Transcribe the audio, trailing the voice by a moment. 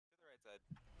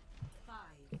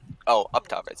Oh, up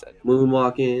top, I said.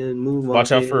 Moonwalking, moonwalking.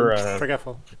 Watch out for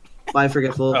Forgetful. Bye,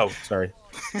 Forgetful. Oh, sorry.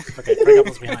 Okay,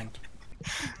 Forgetful's behind.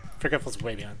 Forgetful's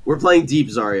way behind. We're playing deep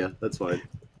Zarya. That's fine.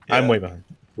 Yeah. I'm way behind.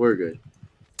 We're good.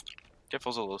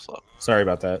 Forgetful's a little slow. Sorry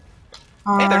about that.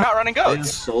 Hey, they're not running They have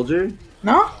goats. soldier.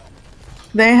 No?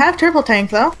 They have triple tank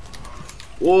though.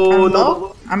 Whoa, I'm no.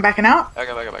 low. I'm backing out. Back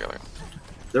up.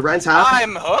 The Ryan's half.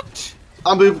 I'm hooked.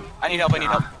 I'm boop. I need help.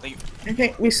 Leave.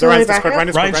 Okay, we slowly back up.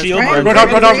 Ryan shield. Ryan, Run,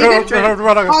 Ryan,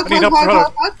 I need help.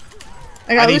 Hog. I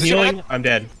I got need Lucio. healing. I'm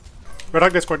dead. Red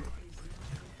Hog Discord.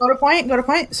 Go to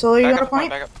point. Slowly go to point.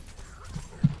 Back up.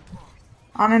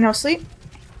 On and no sleep.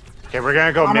 Okay, we're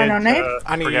gonna go On mid. no nade.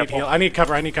 I need heal. I need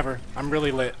cover. I'm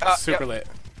really lit. Super lit.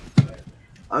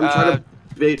 I'm trying to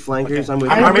bait flankers. Okay. I'm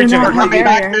with I you. do reaching. not We're have coming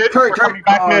back barrier. mid. Kurt, We're coming Kurt.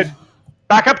 back mid.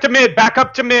 Back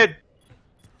up to mid.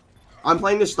 I'm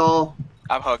playing the stall.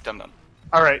 I'm hooked. I'm done.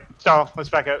 All right, so let's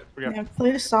back out. Yeah,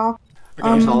 play to stall.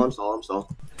 I'm stall.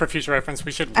 For future reference,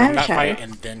 we should I win have that shadow. fight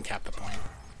and then cap the point.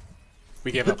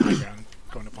 We gave up high ground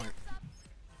going to point.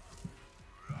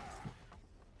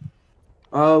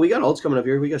 We got ults coming up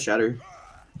here. We got shatter.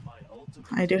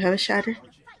 I do have a shatter.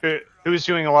 Who's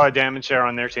doing a lot of damage there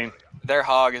on their team? Their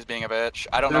hog is being a bitch.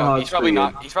 I don't Their know. hog's He's probably pretty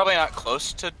not. good. He's probably not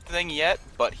close to the thing yet,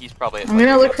 but he's probably. At I'm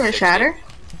gonna like look for a 60. shatter.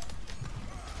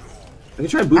 I can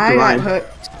try and boot I the got Ryan.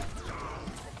 hooked.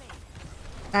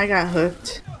 I got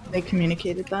hooked. They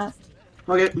communicated that.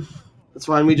 Okay, that's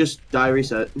fine. We just die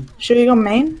reset. Should we go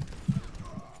main?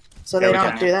 So Yeah, they we don't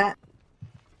can. do that.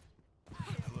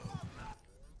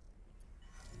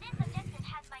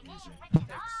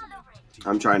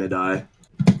 I'm trying to die.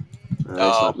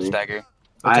 Oh, Stop me. stagger.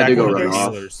 I had to go Attack one run of the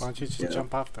off. healers. Why don't you just Yeah.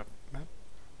 jump off the map?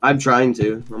 I'm trying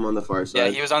to. I'm on the far Yeah,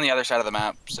 side. he was on the other side of the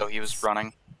map, so he was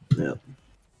running. Yeah.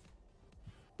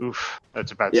 Oof,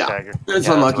 that's a bad Yeah. stagger. It's Yeah, that's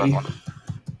a unlucky. rough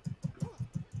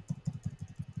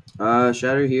one.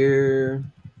 Shatter here.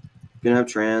 Gonna have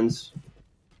trans.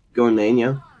 Going main,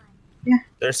 yeah.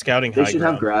 They're scouting They high should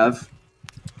have ground. grav.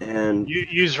 And You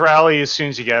use rally as soon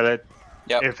as you get it.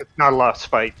 Yep. If it's not a lost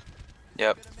fight.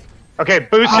 Yep. Okay,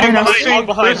 boosting. Hog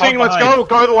behind, Let's hog go.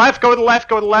 Go to the left.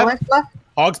 Left.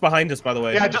 Hog's behind us, by the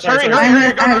way. Yeah, just Sorry,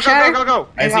 hurry. sorry. Go.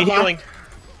 I see healing.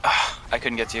 I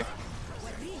couldn't get to you.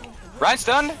 Ryan's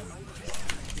done.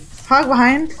 Hog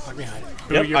behind. Hog behind.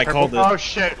 Yep, You're I purple. called it. Oh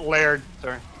shit, Laird.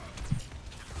 Sorry.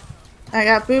 I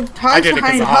got booped. I Hog's did it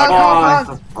 'cause behind. of Hog. hog.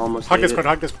 Hog. almost Hog made Discord. it.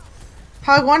 Hog Discord.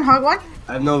 Hog one.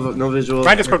 I have no visual.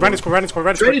 Ryan Discord.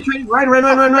 Traded.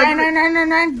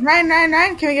 Ryan.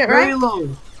 Ryan. Can we get Very Ryan? low.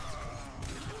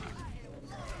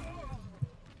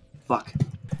 Fuck.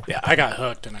 Yeah, I got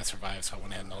hooked and I survived, so I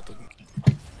went ahead and ulted.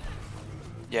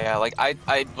 Yeah, like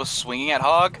I was swinging at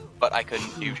hog, but I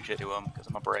couldn't do shit to him because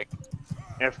I'm a break.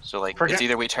 If, So like Forget- it's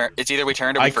either we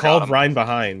turned or we I forgot called him. Ryan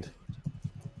behind.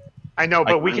 I know,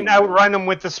 but we can outrun them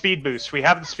with the speed boost. We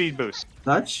have the speed boost.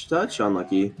 Touch.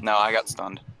 Unlucky. No, I got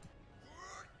stunned.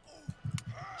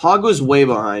 Hog was way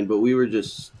behind, but we were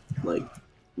just like,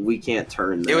 we can't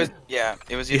turn there.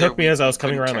 It was He either hooked me as I was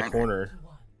coming couldn't around the turn- corner.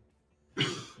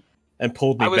 And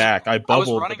pulled me I was- back. I I was bubbled,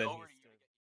 but running then... over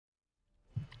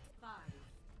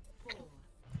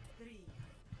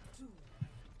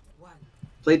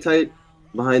Play tight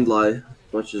behind lie as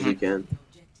much as we can.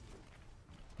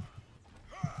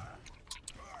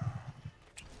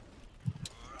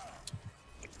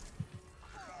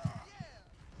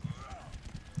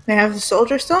 They have the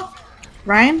soldier still.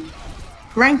 Ryan.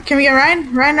 Can we get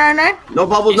Ryan? Ryan. No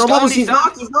bubbles. He's No done, bubbles. he's He's done.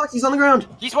 knocked. He's knocked. He's on the ground.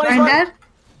 He's one. Ryan dead.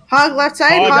 Hog left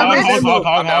side. Hog missed.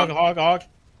 Hog.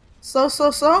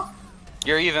 Slow.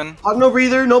 You're even. Hog no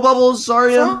breather. No bubbles.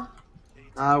 Sorry. Slow.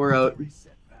 We're out.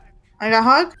 I got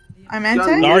Hog. I'm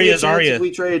anti. Maybe a chance Zarya. If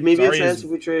we trade. Maybe a Zarya's chance if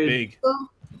we trade. Big. Slow.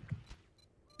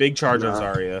 Big charge on Nah.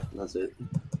 Zarya. That's it.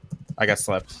 I got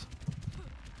slept.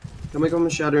 Come on,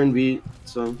 shatter and beat.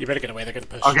 So. You better get away. They're gonna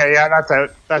push. Okay, yeah, that's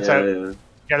out. That's yeah, out. Yeah.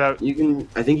 Get out. You can.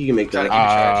 I think you can make Trying that. to keep a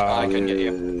charge. I couldn't get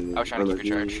you. I was trying to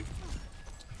keep a Unlucky. charge.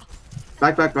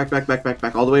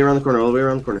 Back. All the way around the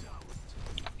corner.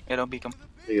 Yeah, don't beat him.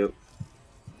 There you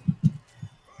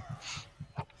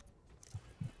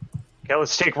Okay,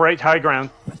 let's take right high ground.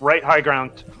 go.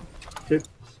 Okay.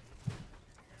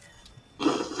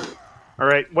 All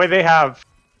right, what do they have?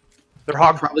 They're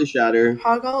hog. Probably shatter.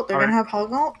 Hog ult. They're gonna have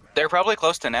Hog ult. They're probably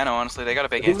close to Nano. Honestly, they got a I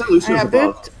big think ante. that Lucio's I got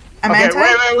above. booped. I'm Okay, anti. wait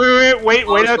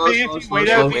out Slow, the slow, ante. slow, Wait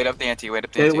slow. out. Wait up the ante.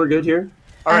 Okay, we're good here.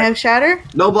 All I right. have shatter.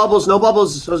 No bubbles. So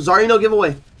Zarya, no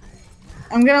giveaway.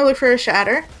 I'm gonna look for a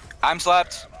shatter. I'm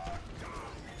slapped.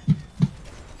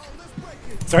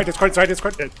 Sorry,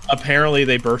 Discord. Apparently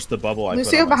they burst the bubble I put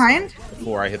Lucio on my behind. side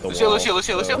before I hit the Lucio, wall. Lucio.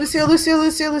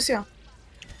 Lucio.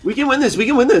 We can win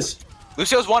this.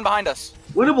 Lucio's one behind us.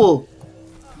 Winnable.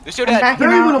 Lucio I'm dead. back.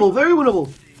 Very Now- winnable. Very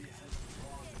winnable.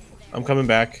 I'm coming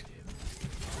back.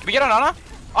 Can we get on Ana?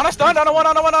 Ana stunned. Ana one.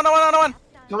 Ana one. Ana one. Ana one.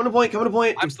 Coming to point. Coming to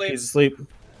point. I'm asleep. He's asleep.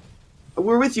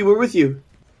 We're with you. We're with you.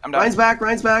 I'm done. Ryan's back.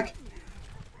 Ryan's back.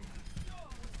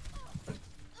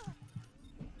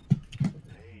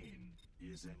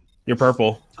 You're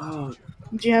purple. Oh,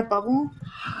 Do you have bubble?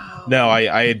 No,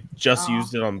 I had just Oh.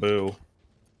 used it on Boo.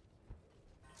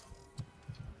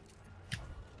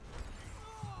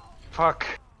 Fuck.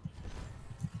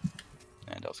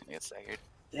 And El's gonna get staggered.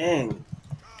 dang.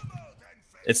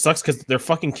 It sucks because they're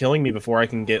fucking killing me before I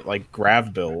can get like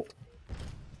grav built.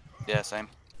 Yeah, same.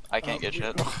 I can't get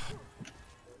shit.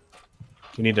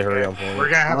 We need to hurry on point. We're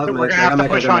gonna have I'll to, have we're my- gonna have I to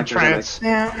got push my- on I got my- trans.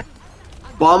 Yeah.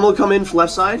 Bomb will come in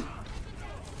left side.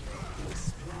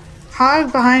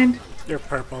 Hog behind. You're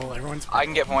purple. Everyone's I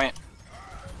can get point.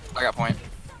 I got point.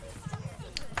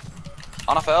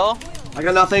 Ana fell. I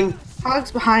got nothing.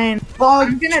 Hog's behind. Fog.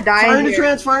 I'm gonna die Fire into here.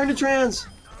 trans. Fire into trans.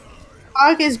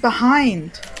 Hog is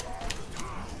behind.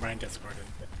 Ryan discarded.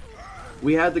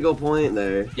 We had to go point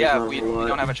there. Yeah, There's we not a lot.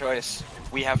 don't have a choice.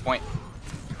 We have point.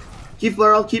 Keep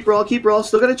roll. Keep roll. Keep roll.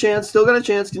 Still got a chance. Still got a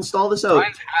chance. Can stall this out.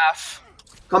 Mine's half.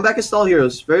 Come back and stall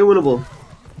heroes. Very winnable.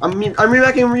 I'm rebacking.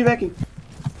 I'm rebacking.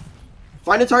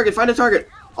 Find a target. Find a target.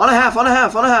 On a half. On a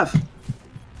half. On a half.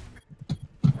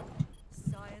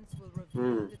 Science will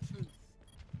reveal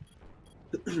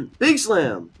the truth. Big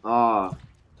slam. Ah,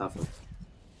 tough one.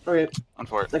 Okay, On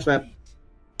for it. next map.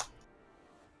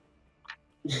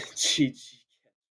 GG.